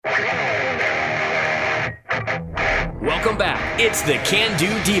Welcome back. It's the Can Do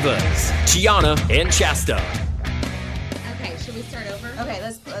Divas, Gianna and Shasta. Okay, should we start over? Okay,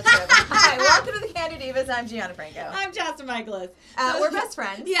 let's start over. Hi, welcome to the Can Do Divas. I'm Gianna Franco. I'm Shasta Michaelis. We're best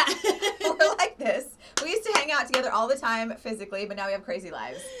friends. Yeah. We're like this. We used to hang out together all the time physically, but now we have crazy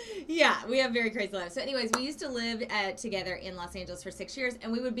lives. Yeah, we have very crazy lives. So anyways, we used to live together in Los Angeles for 6 years,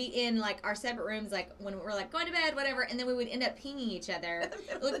 and we would be in like our separate rooms, like when we're like going to bed, whatever, and then we would end up pinging each other.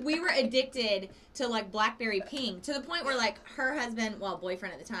 Like, we were addicted to like BlackBerry ping to the point where like her husband, well,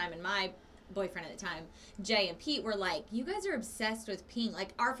 boyfriend at the time, and my boyfriend at the time, Jay and Pete, were like, you guys are obsessed with ping. Like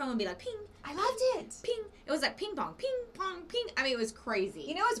our phone would be like ping. I loved it. Ping. It was like ping pong, ping pong, ping. I mean, it was crazy.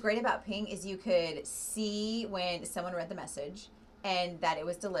 You know what's great about ping is you could see when someone read the message and that it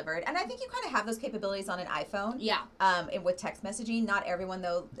was delivered. And I think you kind of have those capabilities on an iPhone. Yeah. And with text messaging, not everyone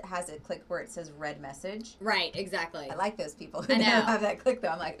though has a click where it says read message. Right, exactly. I like those people who I know. don't have that click though.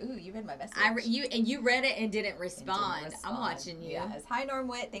 I'm like, ooh, you read my message. You read it and didn't respond. I'm watching you. Yes. Hi Norm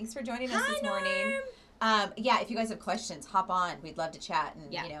Witt. Thanks for joining us this Norm. morning. Yeah, if you guys have questions, hop on. We'd love to chat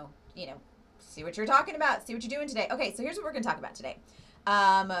and you know, see what you're talking about, see what you're doing today. Okay, so here's what we're going to talk about today.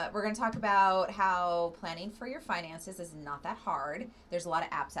 We're going to talk about how planning for your finances is not that hard. There's a lot of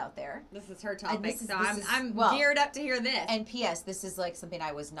apps out there. This is her topic, so I'm I'm geared up to hear this. And P.S., this is like something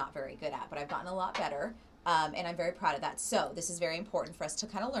I was not very good at, but I've gotten a lot better. And I'm very proud of that. So this is very important for us to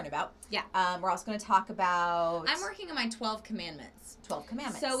kind of learn about. Yeah. We're also going to talk about... I'm working on my 12 commandments. 12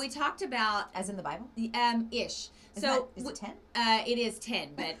 commandments. So we talked about... As in the Bible? Ish. Is it 10? It is 10,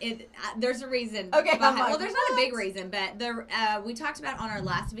 but there's a reason. Okay. Well, there's not a big reason, but we talked about on our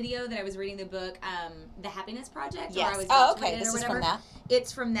last video that I was reading the book, The Happiness Project. Yes. Or I was Oh, okay. Or This is whatever. from that?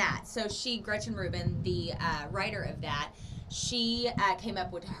 It's from that. So Gretchen Rubin, the writer of that, she came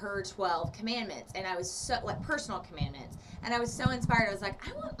up with her 12 commandments, and I was so, like, personal commandments, and I was so inspired. I was like,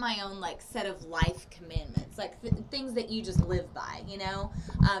 I want my own, like, set of life commandments, like things that you just live by, you know?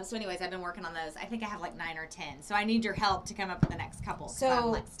 So anyways, I've been working on those. I think I have like 9 or 10, so I need your help to come up with the next couple. So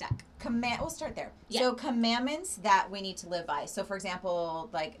I'm like stuck. We'll start there. Yeah. So commandments that we need to live by. So for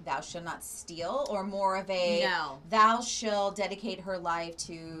example, like thou shalt not steal, or more of a thou shall dedicate her life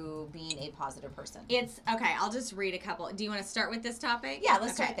to being a positive person. It's okay. I'll just read a couple. Do you want to start with this topic? Yeah,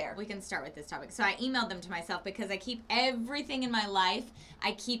 let's start there. We can start with this topic. So I emailed them to myself because I keep everything in my life.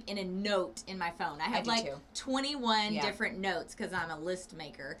 I keep in a note in my phone. I have like 21 different notes because I'm a list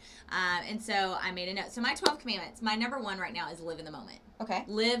maker. And so I made a note. So my 12 commandments, my number 1 right now is live in the moment. Okay.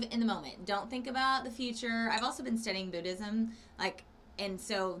 Live in the moment. Don't think about the future. I've also been studying Buddhism, and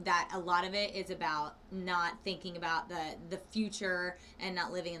so that a lot of it is about not thinking about the future and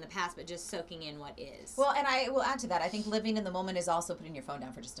not living in the past, but just soaking in what is. Well, and I will add to that. I think living in the moment is also putting your phone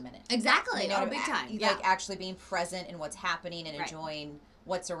down for just a minute. Exactly. You know, big time. Like actually being present in what's happening and enjoying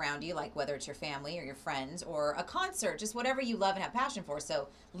what's around you, like whether it's your family or your friends or a concert, just whatever you love and have passion for. So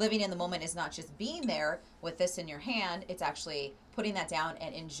living in the moment is not just being there with this in your hand. It's actually putting that down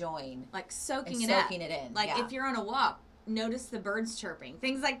and enjoying. Like soaking it in. Like if you're on a walk, notice the birds chirping.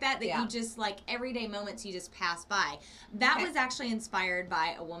 Things like that you just, like, everyday moments you just pass by. That was actually inspired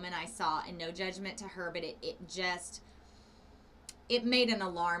by a woman I saw, and no judgment to her, but it made an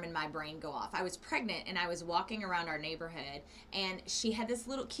alarm in my brain go off. I was pregnant, and I was walking around our neighborhood, and she had this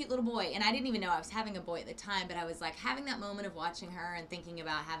cute little boy, and I didn't even know I was having a boy at the time, but I was, like, having that moment of watching her and thinking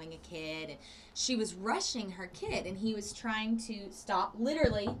about having a kid, and she was rushing her kid, and he was trying to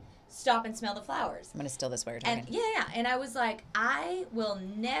literally stop and smell the flowers. I'm going to steal this while you're talking. And, and I was like, I will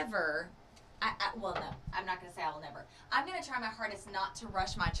never... well, no, I'm not going to say I will never. I'm going to try my hardest not to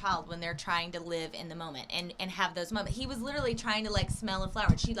rush my child when they're trying to live in the moment and have those moments. He was literally trying to, like, smell a flower.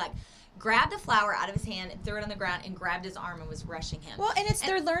 And she, like, grabbed the flower out of his hand, threw it on the ground, and grabbed his arm and was rushing him. Well, and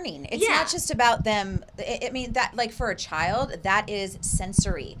they're learning. It's not just about them. I mean, that, like, for a child, that is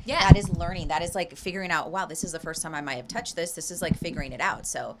sensory. Yeah. That is learning. That is, like, figuring out, wow, this is the first time I might have touched this. This is, like, figuring it out.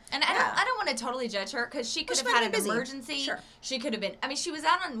 So, and I don't want to totally judge her because she could have had an emergency. Sure. She could have been, I mean, she was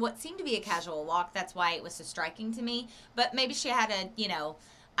out on what seemed to be a casual walk. That's why it was so striking to me. But maybe she had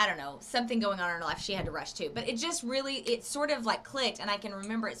I don't know, something going on in her life she had to rush to. But it just really, it sort of like clicked, and I can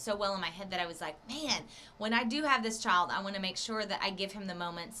remember it so well in my head that I was like, man, when I do have this child, I want to make sure that I give him the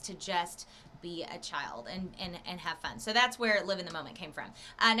moments to just be a child and have fun. So that's where live in the moment came from.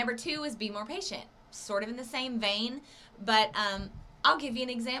 Number 2 is be more patient. Sort of in the same vein, but I'll give you an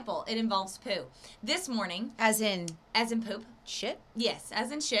example. It involves poo. This morning. As in poop. Shit? Yes,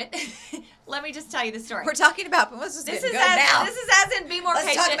 as in shit. Let me just tell you the story. We're talking about, this is as in be more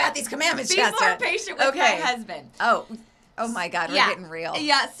patient. Let's talk about these commandments, Be more patient with my husband. Oh, Oh my God, we're getting real.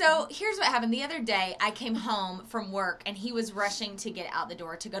 Yeah, so here's what happened. The other day, I came home from work, and he was rushing to get out the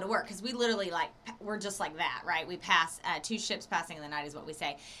door to go to work, because we literally, we're just like that, right? We pass, 2 ships passing in the night is what we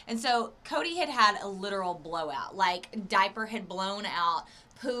say. And so Cody had a literal blowout. Like, diaper had blown out,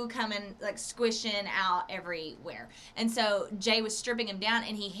 poo coming, squishing out everywhere. And so Jay was stripping him down,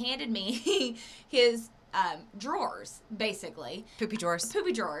 and he handed me his drawers, basically. Poopy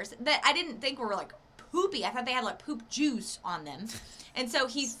drawers that I didn't think were, poopy. I thought they had poop juice on them. And so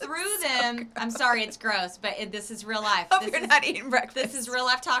he threw them. Gross. I'm sorry, it's gross, but this is real life. Hope you're not eating breakfast. This is real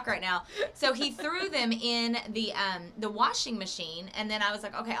life talk right now. So he threw them in the washing machine, and then I was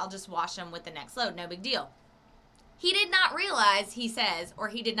like, okay, I'll just wash them with the next load. No big deal. He did not realize, he says, or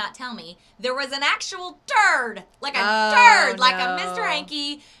he did not tell me, there was an actual turd. Like a turd. Like a Mr.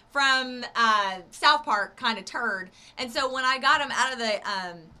 Hanky from South Park kind of turd. And so when I got him out of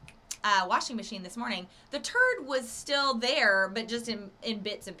the washing machine this morning, the turd was still there, but just in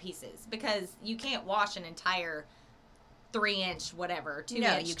bits and pieces, because you can't wash an entire 3-inch whatever, 2-inch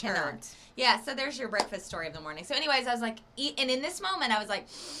no, you turd. Cannot. Yeah, so there's your breakfast story of the morning. So anyways, I was like, and in this moment, I was like,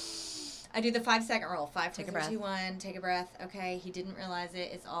 I do the 5-second rule. 5, 4, 3, 2, 1. Take a breath. Okay, he didn't realize it.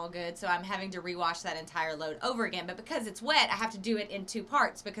 It's all good. So I'm having to rewash that entire load over again. But because it's wet, I have to do it in 2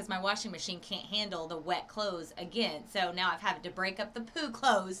 parts, because my washing machine can't handle the wet clothes again. So now I've had to break up the poo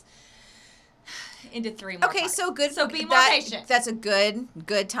clothes into 3 more parts. So good. So be more patient. That's a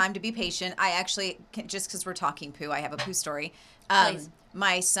good time to be patient. I actually, just because we're talking poo, I have a poo story. Please.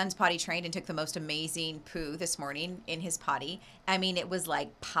 My son's potty trained and took the most amazing poo this morning in his potty. I mean, it was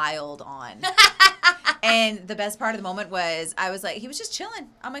piled on. And the best part of the moment was, I was like, he was just chilling.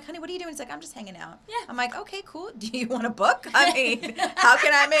 I'm like, honey, what are you doing? He's like, I'm just hanging out. Yeah. I'm like, okay, cool. Do you want a book? I mean, how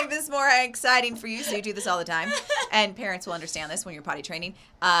can I make this more exciting for you? So you do this all the time. And parents will understand this when you're potty training.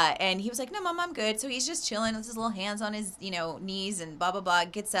 And he was like, no, Mom, I'm good. So he's just chilling with his little hands on his, knees and blah, blah, blah.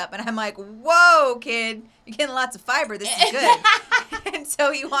 Gets up. And I'm like, whoa, kid. You're getting lots of fiber. This is good. And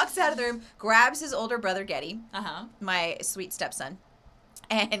so he walks out of the room, grabs his older brother, Getty, my sweet stepson,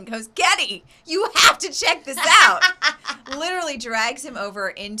 and goes, Getty, you have to check this out. Literally drags him over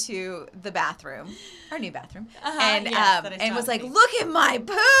into the bathroom, our new bathroom, and was like, look at my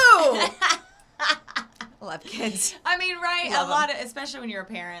poo. Love kids. I mean, right? Love a lot of, especially when you're a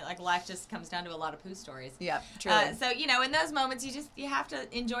parent, life just comes down to a lot of poo stories. Yep, truly. So, in those moments, you have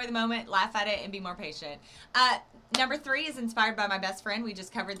to enjoy the moment, laugh at it, and be more patient. Number 3 is inspired by my best friend. We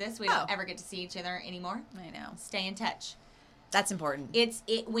just covered this. We don't ever get to see each other anymore. I know. Stay in touch. That's important.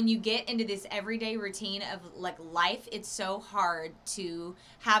 When you get into this everyday routine of life, it's so hard to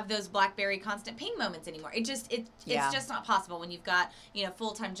have those BlackBerry constant ping moments anymore. It's just not possible when you've got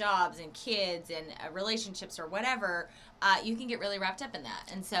full-time jobs and kids and relationships or whatever. You can get really wrapped up in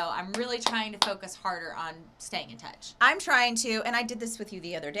that. And so I'm really trying to focus harder on staying in touch. I'm trying to, and I did this with you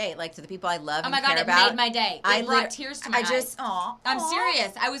the other day, to the people I love and care about. Oh my God, it made my day. It brought tears to my eyes. I'm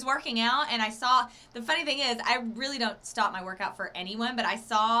serious. I was working out, and I saw, the funny thing is, I really don't stop my workout for anyone, but I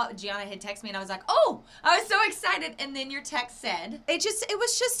saw Gianna had texted me, and I was like, oh, I was so excited. And then your text said. It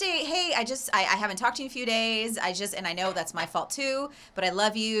was just hey, I haven't talked to you in a few days. And I know that's my fault too, but I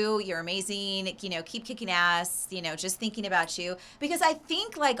love you. You're amazing. Keep kicking ass, just thinking about you, because I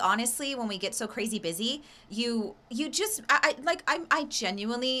think honestly, when we get so crazy busy, you just I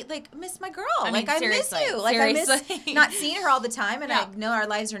genuinely miss my girl. I miss you. I miss not seeing her all the time, and I know our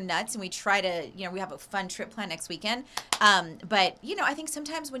lives are nuts, and we try to we have a fun trip planned next weekend. But I think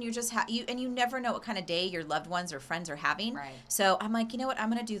sometimes when you're just you never know what kind of day your loved ones or friends are having. Right. So I'm like, what, I'm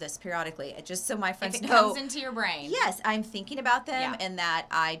gonna do this periodically, just so my friends if it know. comes into your brain. Yes, I'm thinking about them, and that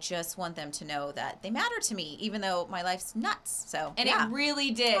I just want them to know that they matter to me, even though my life's nuts. So it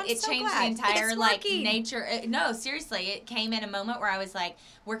really did. I'm it so changed glad. the entire It's nature. No, seriously, it came in a moment where I was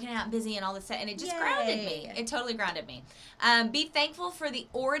working out and busy and all this stuff, and it just grounded me. It totally grounded me. Be thankful for the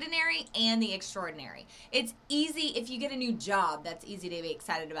ordinary and the extraordinary. It's easy if you get a new job. That's easy to be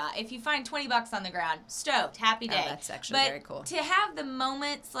excited about. If you find $20 on the ground, stoked, happy day. Oh, that's actually very cool. To have the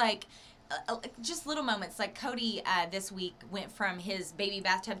moments just little moments, Cody this week went from his baby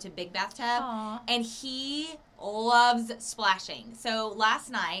bathtub to big bathtub. Aww. And he loves splashing. So last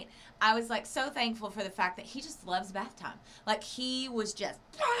night I was so thankful for the fact that he just loves bath time. He was just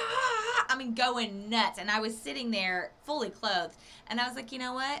going nuts, and I was sitting there fully clothed, and I was like, you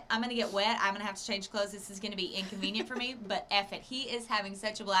know what, I'm gonna get wet, I'm gonna have to change clothes, this is gonna be inconvenient for me, but F it, he is having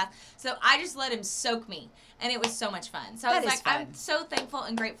such a blast. So I just let him soak me, and it was so much fun. So I was I'm so thankful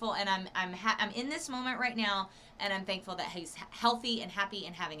and grateful, and I'm in this moment right now, and I'm thankful that he's healthy and happy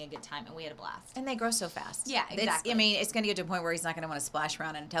and having a good time, and we had a blast. And they grow so fast. Yeah, exactly. It's going to get to a point where he's not going to want to splash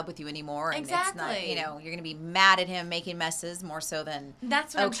around in a tub with you anymore. And exactly. It's not, you're going to be mad at him making messes more so than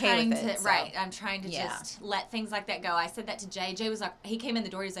that's what okay I'm trying with to, it. So. right. I'm trying to just let things like that go. I said that to Jay. Jay was like, he came in the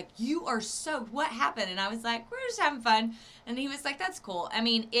door, he's like, you are soaked. What happened? And I was like, we're just having fun. And he was like, that's cool. I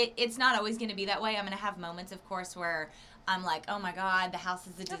mean, it's not always going to be that way. I'm going to have moments, of course, where I'm like, oh my God, the house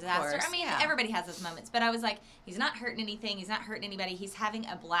is a disaster. Course, I mean, everybody has those moments. But I was like, he's not hurting anything. He's not hurting anybody. He's having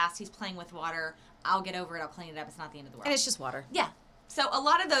a blast. He's playing with water. I'll get over it. I'll clean it up. It's not the end of the world. And it's just water. Yeah. So a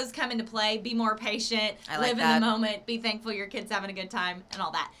lot of those come into play. Be more patient. Live in the moment. Be thankful your kid's having a good time and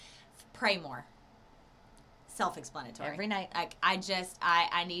all that. Pray more. Self-explanatory. Every night. Like,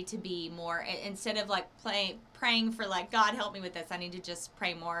 I need to be more, instead of like praying for like, God help me with this, I need to just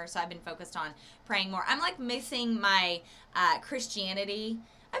pray more. So I've been focused on praying more. I'm like missing my Christianity.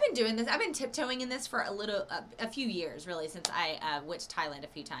 I've been doing this. I've been tiptoeing in this for a few years, really, since I went to Thailand a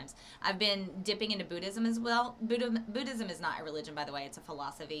few times. I've been dipping into Buddhism as well. Buddhism is not a religion, by the way. It's a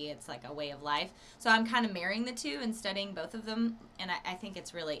philosophy. It's like a way of life. So I'm kind of marrying the two and studying both of them, and I think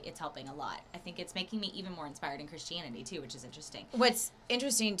it's helping a lot. I think it's making me even more inspired in Christianity, too, which is interesting. What's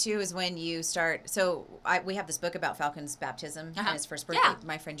interesting, too, is when you start... So we have this book about Falcon's baptism and his first birthday. Yeah.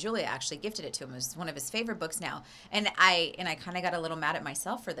 My friend Julia actually gifted it to him. It was one of his favorite books now. And I kind of got a little mad at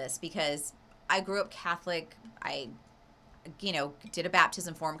myself for this because I grew up Catholic. I did a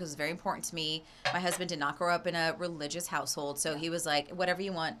baptism for him because it was very important to me. My husband did not grow up in a religious household, so he was like, whatever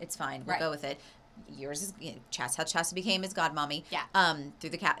you want, it's fine. We'll go with it. Yours is how Chasta became his godmommy. Yeah.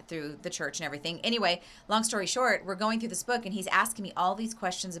 Through the church and everything. Anyway, long story short, we're going through this book and he's asking me all these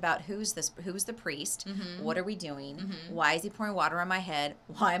questions about who's the priest, what are we doing, why is he pouring water on my head,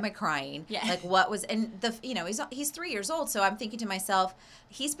 why am I crying, like what was, and he's 3 years old, so I'm thinking to myself,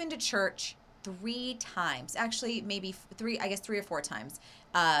 he's been to church 3 times, actually maybe 3 or 4 times.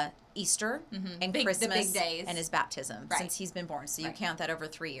 Easter and Christmas the big days. And his baptism since he's been born. So you count that over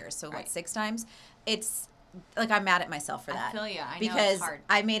 3 years. So 6 times? It's like I'm mad at myself for that. I feel you. I know because it's hard.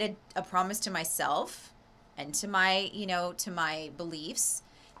 I made a promise to myself and to my beliefs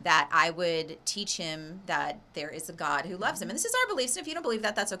that I would teach him that there is a God who loves him. And this is our beliefs. And if you don't believe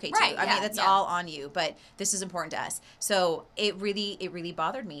that, that's okay too. Right, I mean, that's all on you, but this is important to us. So it really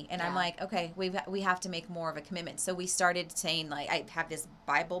bothered me. And I'm like, okay, we have to make more of a commitment. So we started saying, like, I have this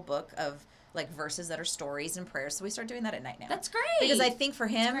Bible book of like verses that are stories and prayers. So we start doing that at night now. That's great. Because I think for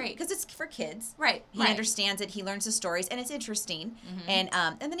him, because it's for kids. Right. He understands it. He learns the stories and it's interesting. And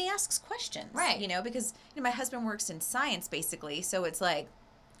then he asks questions. Right. Because my husband works in science basically. So it's like,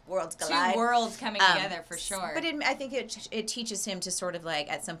 worlds collide. 2 worlds coming together for sure. But I think it teaches him to sort of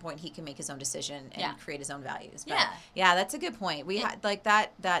like at some point he can make his own decision and create his own values. But yeah, that's a good point. We had like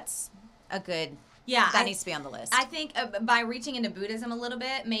that. That's a good. Yeah, that needs to be on the list. I think by reaching into Buddhism a little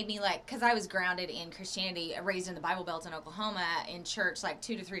bit made me like, because I was grounded in Christianity, raised in the Bible Belt in Oklahoma, in church like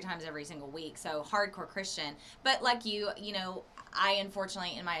 2 to 3 times every single week, so hardcore Christian. But like I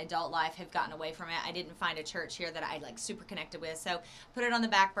unfortunately in my adult life have gotten away from it. I didn't find a church here that I like super connected with, so put it on the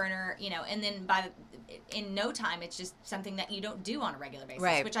back burner, and then in no time it's just something that you don't do on a regular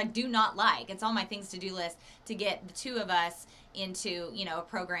basis, which I do not like. It's on my things to do list to get the 2 of us into a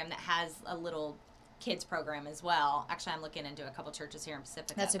program that has a little kids program as well. Actually, I'm looking into a couple churches here in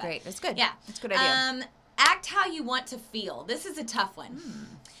Pacifica. That's good. Yeah, that's a good idea. Act how you want to feel. This is a tough one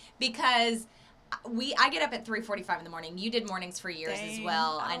because I get up at 3:45 in the morning. You did mornings for years as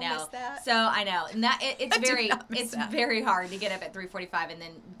well. I know. Miss that. So I know, and that it's very hard to get up at 3:45 and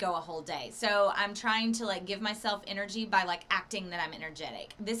then go a whole day. So I'm trying to like give myself energy by like acting that I'm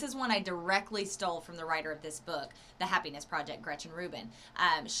energetic. This is one I directly stole from the writer of this book, The Happiness Project, Gretchen Rubin.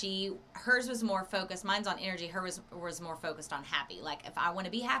 Hers was more focused. Mine's on energy. Hers was more focused on happy. Like if I want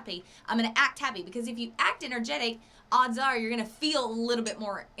to be happy, I'm going to act happy, because if you act energetic, odds are you're going to feel a little bit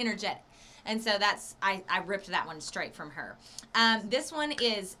more energetic. And so I ripped that one straight from her. This one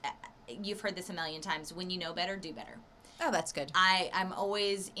is, you've heard this a million times, when you know better, do better. Oh, that's good. I'm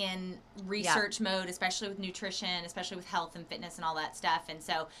always in research mode, especially with nutrition, especially with health and fitness and all that stuff. And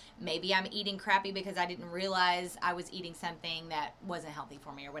so maybe I'm eating crappy because I didn't realize I was eating something that wasn't healthy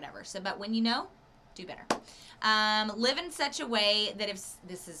for me or whatever. So, but when you know, do better. Live in such a way that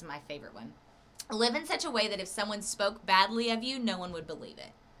this is my favorite one. Live in such a way that if someone spoke badly of you, no one would believe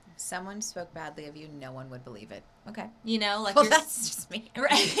it. Someone spoke badly of you, no one would believe it. Okay. You know, like, well, that's just me.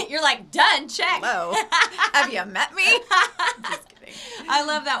 Right? You're like, done, check. Hello. Have you met me? Just kidding. I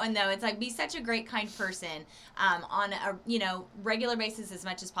love that one, though. It's like, be such a great, kind person on a, regular basis as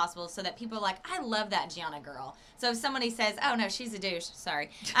much as possible so that people are like, I love that Gianna girl. So if somebody says, oh, no, she's a douche,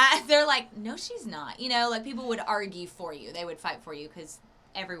 sorry. They're like, no, she's not. You know, like, people would argue for you. They would fight for you because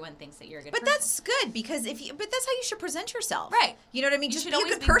everyone thinks that you're a good person. But that's good because but that's how you should present yourself. Right. You know what I mean? You just should be a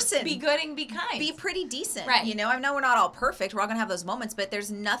always good person. Be good and be kind. Be pretty decent. Right. You know, I know we're not all perfect. We're all going to have those moments, but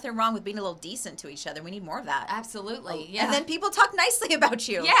there's nothing wrong with being a little decent to each other. We need more of that. Absolutely. Yeah. And then people talk nicely about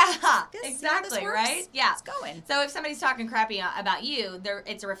you. Yeah. This, exactly. works. Right? Yeah. It's going. So if somebody's talking crappy about you,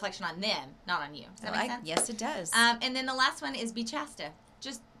 it's a reflection on them, not on you. Does that make sense? Yes, it does. And then the last one is be Chasta.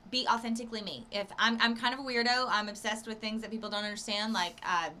 Just be authentically me. If I'm kind of a weirdo, I'm obsessed with things that people don't understand, like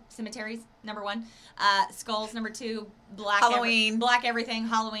cemeteries, number 1, skulls, number 2, black Halloween, black everything,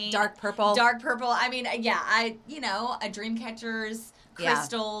 Halloween, dark purple. I mean, a dream catchers,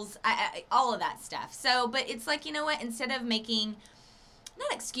 crystals, all of that stuff. So, but it's like, you know what? Instead of making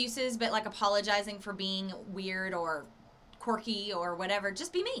not excuses, but like apologizing for being weird or quirky or whatever,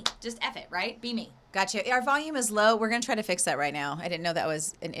 just be me. Just F it, right? Be me. Gotcha. Our volume is low. We're going to try to fix that right now. I didn't know that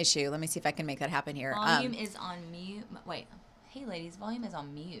was an issue. Let me see if I can make that happen here. Volume is on mute. Wait. Hey, ladies, volume is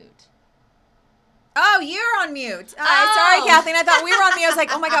on mute. Oh, you're on mute. Sorry, Kathleen. I thought we were on mute. I was like,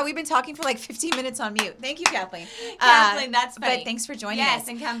 oh, my God, we've been talking for like 15 minutes on mute. Thank you, Kathleen. Kathleen, that's funny. But thanks for joining us. Yes,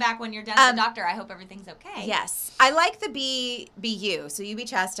 and come back when you're done at the doctor. I hope everything's okay. Yes. I like the be you. So you be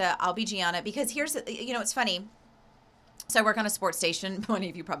Chasta, I'll be Gianna. Because here's, it's funny. So I work on a sports station. Many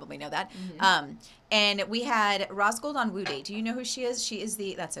of you probably know that. Mm-hmm. And we had Rosgold on Woo Day. Do you know who she is? She is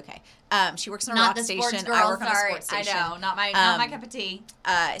that's okay. She works on a rock station. Girl, I work on a sorry. sports station. I know, not my cup of tea.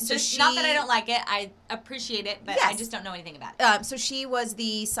 So not that I don't like it. I appreciate it, but I just don't know anything about it. So she was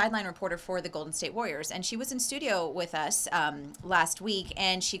the sideline reporter for the Golden State Warriors, and she was in studio with us last week,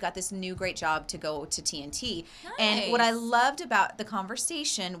 and she got this new great job to go to TNT. Nice. And what I loved about the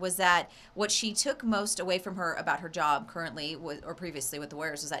conversation was that what she took most away from her about her job currently or previously with the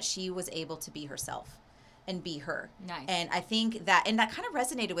Warriors was that she was able to be herself and be her. Nice. And I think that kind of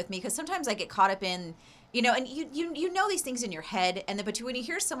resonated with me because sometimes I get caught up in, and you know these things in your head, and then but when you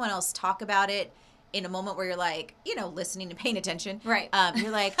hear someone else talk about it in a moment where you're like, listening and paying attention, right?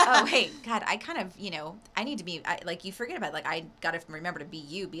 You're like, oh, hey, God, I kind of, I need to be, you forget about it. Like, I got to remember to be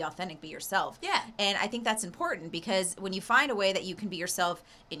you, be authentic, be yourself. Yeah. And I think that's important because when you find a way that you can be yourself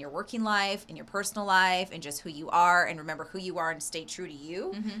in your working life, in your personal life, and just who you are, and remember who you are and stay true to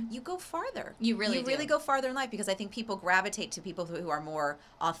you, you go farther. You really go farther in life because I think people gravitate to people who are more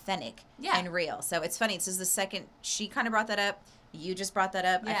authentic and real. So it's funny. This is the second she kind of brought that up. You just brought that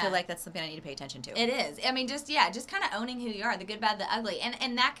up. Yeah. I feel like that's something I need to pay attention to. It is. I mean, just kind of owning who you are, the good, bad, the ugly.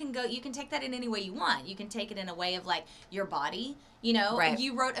 And that can go, you can take that in any way you want. You can take it in a way of like your body, Right.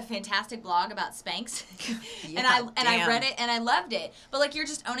 You wrote a fantastic blog about Spanx. and I read it and I loved it. But like, you're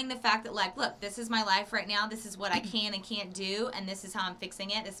just owning the fact that like, look, this is my life right now. This is what I can and can't do. And this is how I'm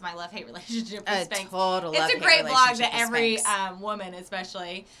fixing it. This is my love-hate relationship with Spanx. It's a great blog that every woman,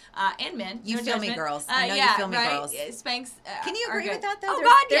 especially, and men. You feel me, girls. I know you feel me, girls. Spanx. Can you agree with that though?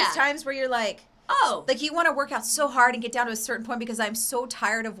 Oh, there's times where you're like, like you want to work out so hard and get down to a certain point because I'm so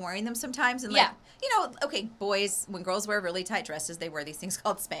tired of wearing them sometimes. And like, okay, boys, when girls wear really tight dresses, they wear these things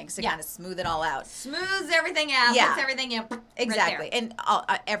called Spanx to kind of smooth it all out. Smooths everything out. Yeah. Puts everything in. Exactly. Right and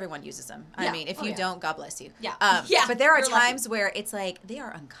everyone uses them. Yeah. I mean, if you don't, God bless you. Yeah. But there are times where it's like they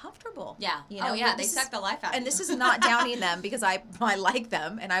are uncomfortable. Yeah. They suck the life out of you. And this is not downing them because I like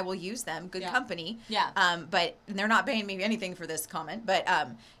them and I will use them. Good company. Yeah. But they're not paying me anything for this comment. But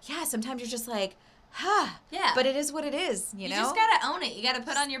sometimes you're just like, yeah. But it is what it is, you know? You just gotta own it. You gotta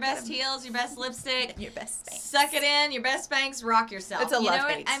put on your best heels, your best lipstick. Your best Spanx. Suck it in, your best Spanx, rock yourself. It's a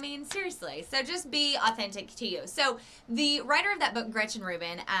love-hate. I mean, seriously. So just be authentic to you. So the writer of that book, Gretchen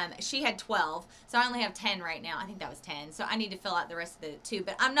Rubin, she had 12. So I only have 10 right now. I think that was 10. So I need to fill out the rest of the 2.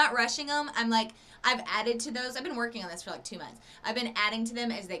 But I'm not rushing them. I've added to those. I've been working on this for like 2 months. I've been adding to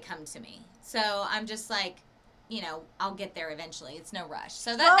them as they come to me. So I'm just like, I'll get there eventually. It's no rush.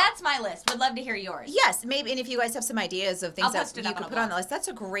 So that's my list. Would love to hear yours. Yes, maybe. And if you guys have some ideas of things that you could put on the list, that's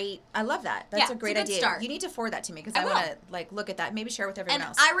a great. I love that. That's a great idea. Start. You need to forward that to me because I want to look at that. Maybe share with everyone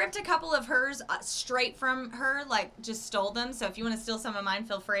else. I ripped a couple of hers straight from her, just stole them. So if you want to steal some of mine,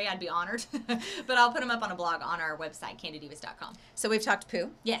 feel free. I'd be honored. But I'll put them up on a blog on our website, candodivas.com. So we've talked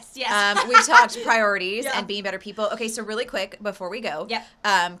poo. Yes. We've talked priorities and being better people. Okay, so really quick before we go. Yep.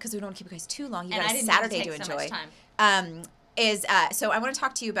 Because we don't want to keep you guys too long. You and got a Saturday to enjoy. So much time. So I want to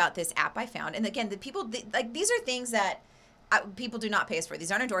talk to you about this app I found. And again, these are things that people do not pay us for.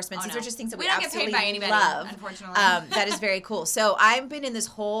 These aren't endorsements. These are just things that we don't absolutely get paid by anybody, love. Unfortunately. That is very cool. So I've been in this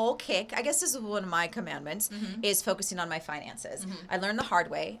whole kick. I guess this is one of my commandments, is focusing on my finances. I learned the hard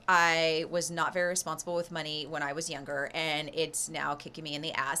way. I was not very responsible with money when I was younger, and it's now kicking me in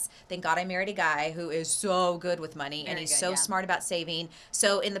the ass. Thank God I married a guy who is so good with money, and he's so smart about saving.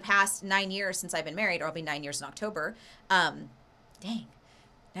 So in the past 9 years since I've been married, or I'll be 9 years in October, dang,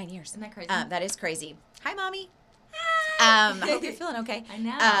 9 years. Isn't that crazy? That is crazy. Hi, Mommy. I hope you're feeling okay. I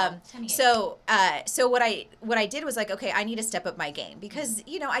know. So what I did was like, okay, I need to step up my game because,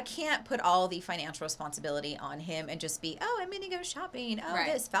 I can't put all the financial responsibility on him and just be, I'm going to go shopping.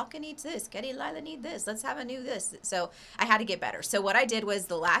 This Falcon needs this. Getty and Lila need this. Let's have a new this. So I had to get better. So what I did was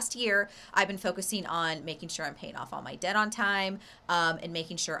the last year I've been focusing on making sure I'm paying off all my debt on time, and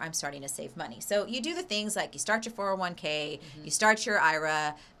making sure I'm starting to save money. So you do the things like you start your 401k, you start your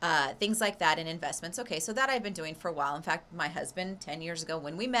IRA, things like that, and investments. Okay, so that I've been doing for a while. In fact, my husband 10 years ago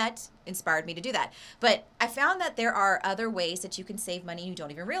when we met inspired me to do that. But I found that there are other ways that you can save money and you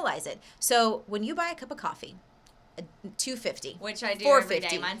don't even realize it. So when you buy a cup of coffee, $2.50, which I do $4.50. every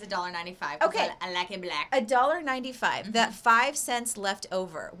day. Mine's $1.95. Okay, I like it black. $1.95. That 5 cents left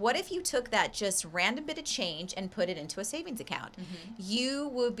over. What if you took that just random bit of change and put it into a savings account? You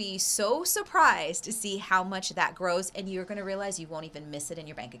will be so surprised to see how much that grows, and you're going to realize you won't even miss it in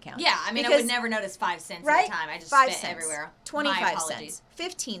your bank account. Yeah, I mean, I would never notice 5 cents at a time. I just 5 spent everywhere. 25 cents,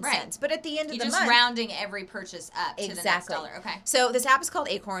 15 cents. But at the end of the month, you're just rounding every purchase up to the next dollar. Okay. So this app is called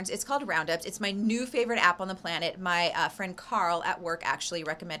Acorns. It's called Roundups. It's my new favorite app on the planet. My friend Carl at work actually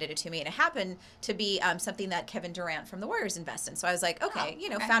recommended it to me, and it happened to be something that Kevin Durant from the Warriors invests in. So I was like, okay,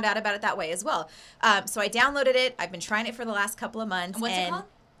 found out about it that way as well. So I downloaded it. I've been trying it for the last couple of months. And what's it called?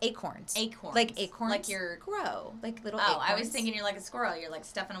 Acorns. Acorns. Like acorns. Like your grow. Like little acorns. I was thinking you're like a squirrel. You're like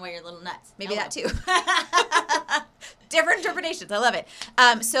stuffing away your little nuts. Maybe that too. Different interpretations. I love it.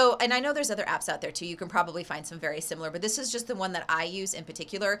 And I know there's other apps out there too. You can probably find some very similar, but this is just the one that I use in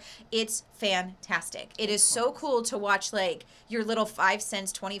particular. It's fantastic. It is so cool to watch like your little 5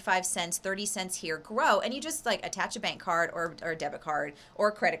 cents, 25 cents, 30 cents here grow, and you just like attach a bank card or a debit card or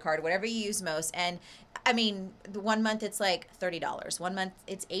a credit card, whatever you use most. And I mean, the 1 month it's like $30. 1 month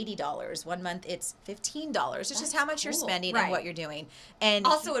it's $80. 1 month it's $15. It's just how much you're spending and what you're doing. And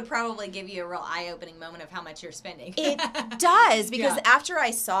also would probably give you a real eye-opening moment of how much you're spending. It does, because after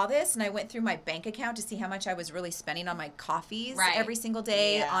I saw this and I went through my bank account to see how much I was really spending on my coffees every single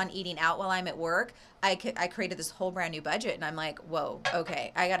day on eating out while I'm at work, I created this whole brand new budget, and I'm like, whoa,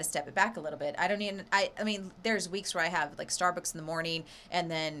 okay, I got to step it back a little bit. I mean, there's weeks where I have like Starbucks in the morning,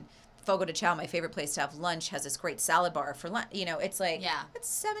 and then Fogo de Chao, my favorite place to have lunch, has this great salad bar for lunch. It's like,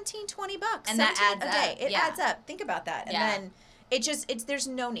 it's $17-20, and that adds a day. Up. It adds up. Think about that, and then. There's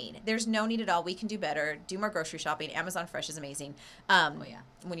no need. There's no need at all. We can do better. Do more grocery shopping. Amazon Fresh is amazing.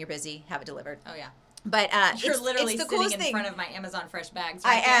 When you're busy, have it delivered. Oh yeah. But you're literally it's the sitting thing. in front of my Amazon Fresh bags.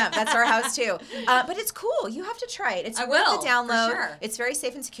 Right I am. That's our house too. But it's cool. You have to try it. It's worth the download. For sure. It's very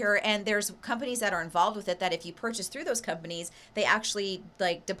safe and secure. And there's companies that are involved with it that if you purchase through those companies, they actually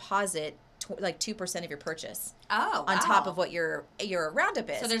like deposit like 2% of your purchase. On top of what your roundup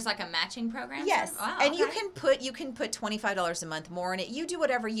is. So there's like a matching program? Yes. Wow, and you can put $25 a month more in it. You do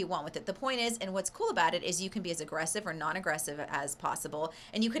whatever you want with it. The point is, and what's cool about it is you can be as aggressive or non-aggressive as possible.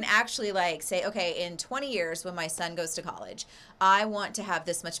 And you can actually like say, okay, in 20 years when my son goes to college, I want to have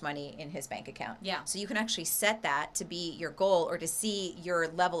this much money in his bank account. Yeah. So you can actually set that to be your goal or to see your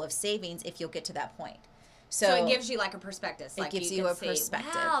level of savings if you'll get to that point. So it gives you like a prospectus. It gives you a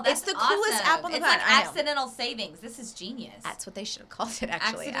perspective. Wow, that's it's the coolest app on the planet. It's like accidental savings. This is genius. That's what they should have called it,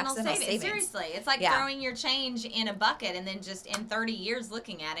 actually. Accidental savings. Seriously. It's like throwing your change in a bucket and then just in 30 years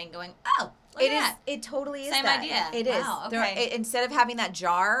looking at it and going, oh, look at that. It totally is Same that. idea. It is. Wow, okay. Instead of having that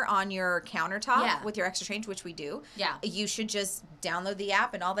jar on your countertop with your extra change, which we do, you should just download the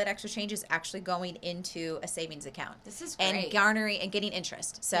app, and all that extra change is actually going into a savings account. This is great. And garnering and getting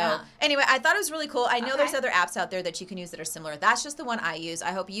interest. So anyway, I thought it was really cool. I know there's other apps out there that you can use that are similar. That's just the one I use.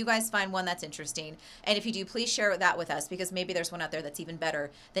 I hope you guys find one that's interesting. And if you do, please share that with us, because maybe there's one out there that's even better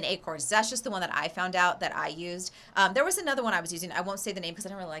than Acorns. That's just the one that I found out that I used. There was another one I was using. I won't say the name because I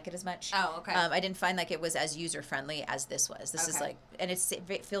don't really like it as much. Oh, okay. I didn't find like it was as user friendly as this was. This is like, and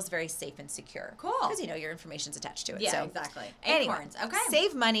it feels very safe and secure. Cool. Because your information's attached to it. Yeah, so. exactly. Acorns. Anyway, okay.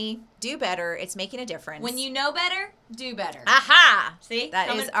 Save money, do better. It's making a difference. When you know better, do better. Aha! See,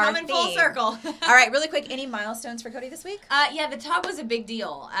 that is our coming full circle. All right, really quick. Any milestones for Cody this week? Yeah, the tub was a big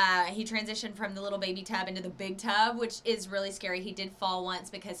deal. He transitioned from the little baby tub into the big tub, which is really scary. He did fall once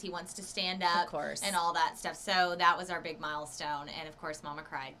because he wants to stand up, of course, and all that stuff. So that was our big milestone. And of course, Mama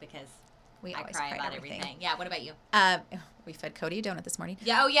cried because We always cry cry about everything. Yeah, what about you? We fed Cody a donut this morning.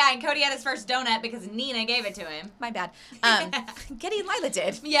 Yeah, and Cody had his first donut because Nina gave it to him. My bad. Getty and Lila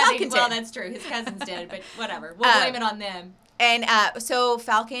did. Yeah, Falcon well, did. that's true. His cousins did, but whatever. We'll blame it on them. And so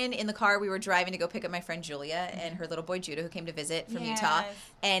Falcon, in the car, we were driving to go pick up my friend Julia and her little boy Judah, who came to visit from Utah.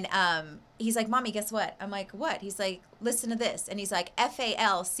 And he's like, Mommy, guess what? I'm like, what? He's like, listen to this. And he's like,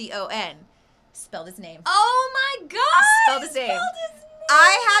 Falcon. Spelled his name. Oh, my God. Spelled his name.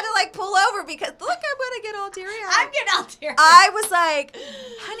 I had to, like, pull over because, look, I'm going to get all teary-eyed. I'm getting all teary-eyed. I was like,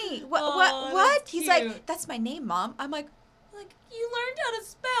 honey, what? He's cute. like, that's my name, Mom. I'm like, you learned how to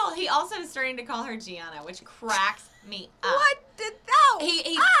spell. He also is starting to call her Gianna, which cracks me up. what did that?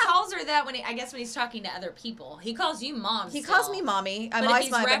 He calls her that when he's talking to other people. He calls you Mom. He calls me Mommy. I'm but always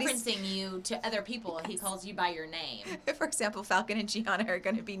if he's referencing you to other people, he calls you by your name. For example, Falcon and Gianna are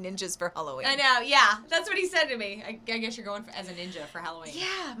going to be ninjas for Halloween. I know, yeah. That's what he said to me. I guess you're going as a ninja for Halloween.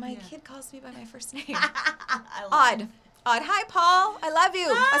 Yeah, my kid calls me by my first name. Odd. Hi, Paul. I love you.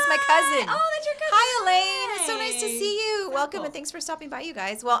 Hi. That's my cousin. Oh, that's your cousin. Hi, Elaine. It's so nice to see you. So Welcome cool. and thanks for stopping by, you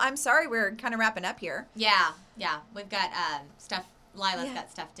guys. Well, I'm sorry we're kind of wrapping up here. Yeah. We've got stuff. Lila's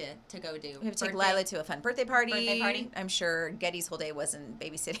got stuff to go do. We have to take Lila to a fun birthday party. I'm sure Getty's whole day wasn't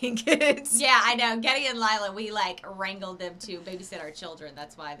babysitting kids. Yeah, I know. Getty and Lila, we wrangled them to babysit our children.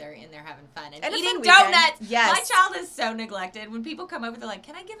 That's why they're in there having fun and eating donuts. Yes. My child is so neglected. When people come over, they're like,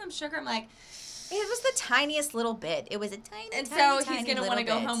 "Can I give him sugar?" I'm like, it was the tiniest little bit. It was a tiny, and tiny, so he's gonna want to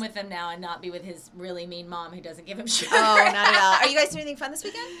go bit. home with them now and not be with his really mean mom who doesn't give him sugar. Oh, not at all. Are you guys doing anything fun this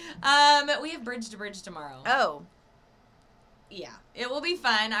weekend? We have Bridge to Bridge tomorrow. Oh. Yeah, it will be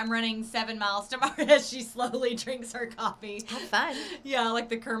fun. I'm running 7 miles tomorrow as she slowly drinks her coffee. Have fun. Yeah, like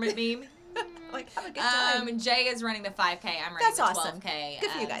the Kermit meme. Like, have a good time. Jay is running the 5K. I'm running That's the 12K. awesome.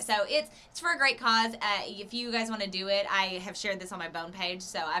 Good for you guys. So it's for a great cause. If you guys want to do it, I have shared this on my Bone page,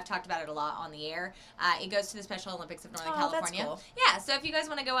 so I've talked about it a lot on the air. It goes to the Special Olympics of Northern California. That's cool. Yeah, so if you guys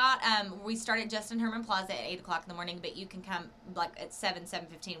want to go out, we start at Justin Herman Plaza at 8 o'clock in the morning, but you can come like at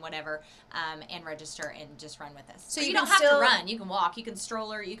 7:15, whatever, and register and just run with us. So you don't have to run. You can walk. You can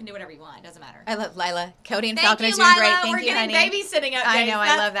stroller. You can do whatever you want. It doesn't matter. I love Lila. Cody and Thank Falcon you, are doing Lila. great. Thank We're you, honey. getting babysitting updates. I know.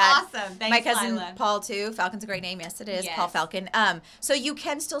 I love that. Awesome. Thanks, my cousin Lila. Paul too. Falcon's a great name. Yes, it is. Yes. Paul Falcon. So you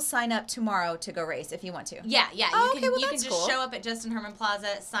can still sign up tomorrow to go race if you want to. Yeah. Oh, you can that's just cool. show up at Justin Herman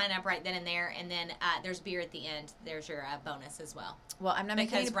Plaza, sign up right then and there, and then there's beer at the end. There's your bonus as well. Well, I'm not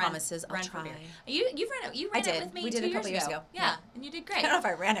making any promises. I'll try. You ran it with me. We did 2 a couple years ago. Yeah, and you did great. I don't know if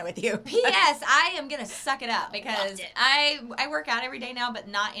I ran it with you. P.S. I am gonna suck it up because I work out every day now, but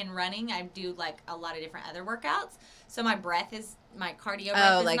not in running. I do like a lot of different other workouts, so my cardio breath is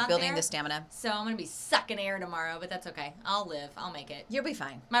like not building there. the stamina. So I'm gonna be sucking air tomorrow, but that's okay. I'll live. I'll make it. You'll be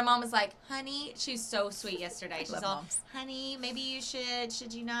fine. My mom was like, "Honey," she's so sweet yesterday. She's all, moms. "Honey, maybe you should.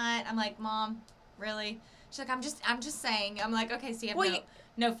 Should you not?" I'm like, "Mom, really?" She's like, "I'm just saying." I'm like, "Okay, so you have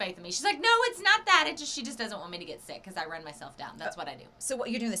no faith in me." She's like, "No, it's not that. She just doesn't want me to get sick because I run myself down. That's what I do." So what,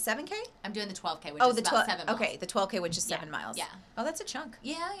 you're doing the 7K? I'm doing the 12K, which is about 7 miles. Okay, the 12K, which is 7 miles. Yeah. Oh, that's a chunk.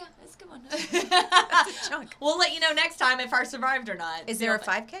 Yeah, it's a good one. That's a chunk. We'll let you know next time if I survived or not. Is there a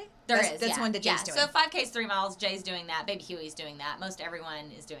 5K? That's one that Jay's doing. So 5K is 3 miles. Jay's doing that. Baby Huey's doing that. Most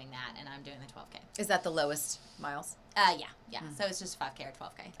everyone is doing that, and I'm doing the 12K. Is that the lowest miles? Yeah. So it's just 5K or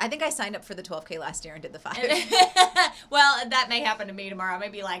 12K. I think I signed up for the 12K last year and did the 5. Well, that may happen to me tomorrow. I may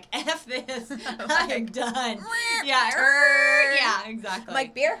be like, F this. I'm done. Yeah. Yeah, exactly. I'm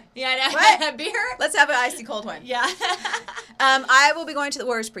like, beer? Yeah, I know. What? Beer? Let's have an icy cold one. Yeah. I will be going to the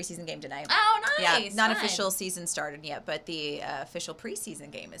Warriors preseason game tonight. Oh, nice. Yeah, not official season started yet, but the official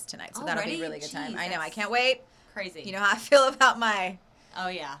preseason game is tonight. So that'll be a really good time. I know. I can't wait. Crazy. You know how I feel about my... Oh,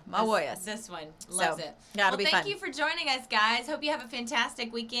 yeah. My Warriors. This one. Loves it. Yeah, it'll be fun. Thank you for joining us, guys. Hope you have a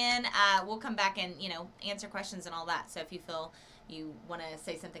fantastic weekend. We'll come back and, answer questions and all that. So if you feel you want to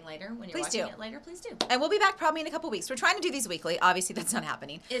say something later when you're watching it later, please do. And we'll be back probably in a couple weeks. We're trying to do these weekly. Obviously, that's not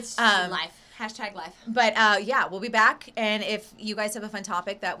happening. It's life. #life. But, yeah, we'll be back. And if you guys have a fun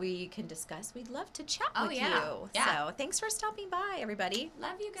topic that we can discuss, we'd love to chat with you. Yeah. So thanks for stopping by, everybody.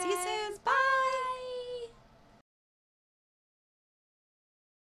 Love you guys. See you soon. Bye.